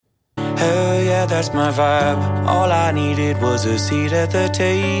yeah, that's my vibe. All I needed was a seat at the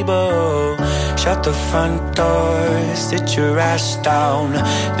table. Shut the front door, sit your ass down.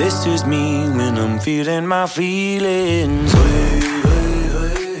 This is me when I'm feeling my feelings.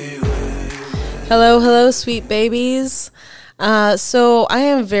 Hello, sweet babies. So I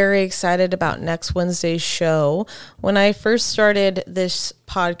am very excited about next Wednesday's show. When I first started this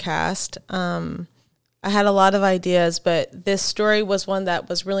podcast, I had a lot of ideas, but this story was one that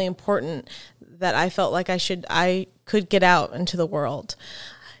was really important that I felt like I could get out into the world.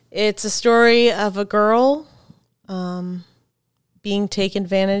 It's a story of a girl being taken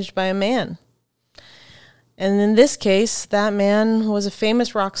advantage by a man. And in this case, that man was a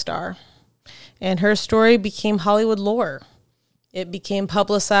famous rock star. And her story became Hollywood lore. It became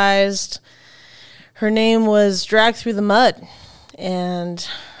publicized. Her name was dragged through the mud, and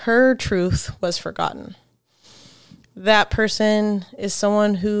her truth was forgotten. That person is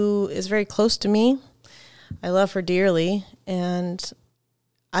someone who is very close to me. I love her dearly, and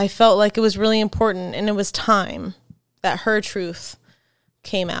I felt like it was really important, and it was time that her truth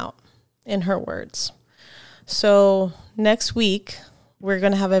came out in her words. So next week, we're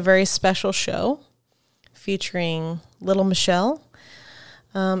going to have a very special show featuring Little Michelle.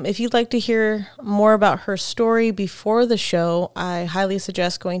 If you'd like to hear more about her story before the show, I highly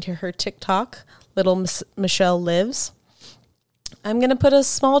suggest going to her TikTok, Little Michelle Lives. I'm going to put a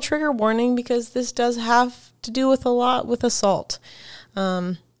small trigger warning because this does have to do with a lot with assault.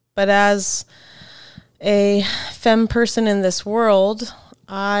 But as a femme person in this world,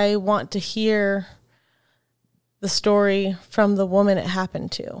 I want to hear the story from the woman it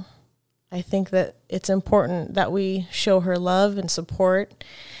happened to. I think that it's important that we show her love and support.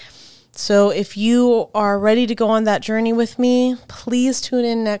 So if you are ready to go on that journey with me, please tune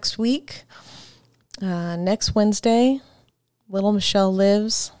in next week. Next Wednesday, Little Michelle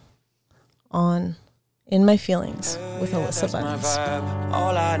Lives on In My Feelings with Alyssa Buttons.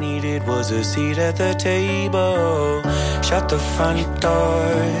 All I needed was a seat at the table. Shut the front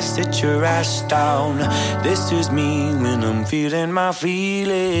door, sit your ass down. This is me when I'm feeling my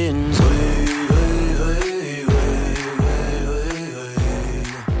feelings.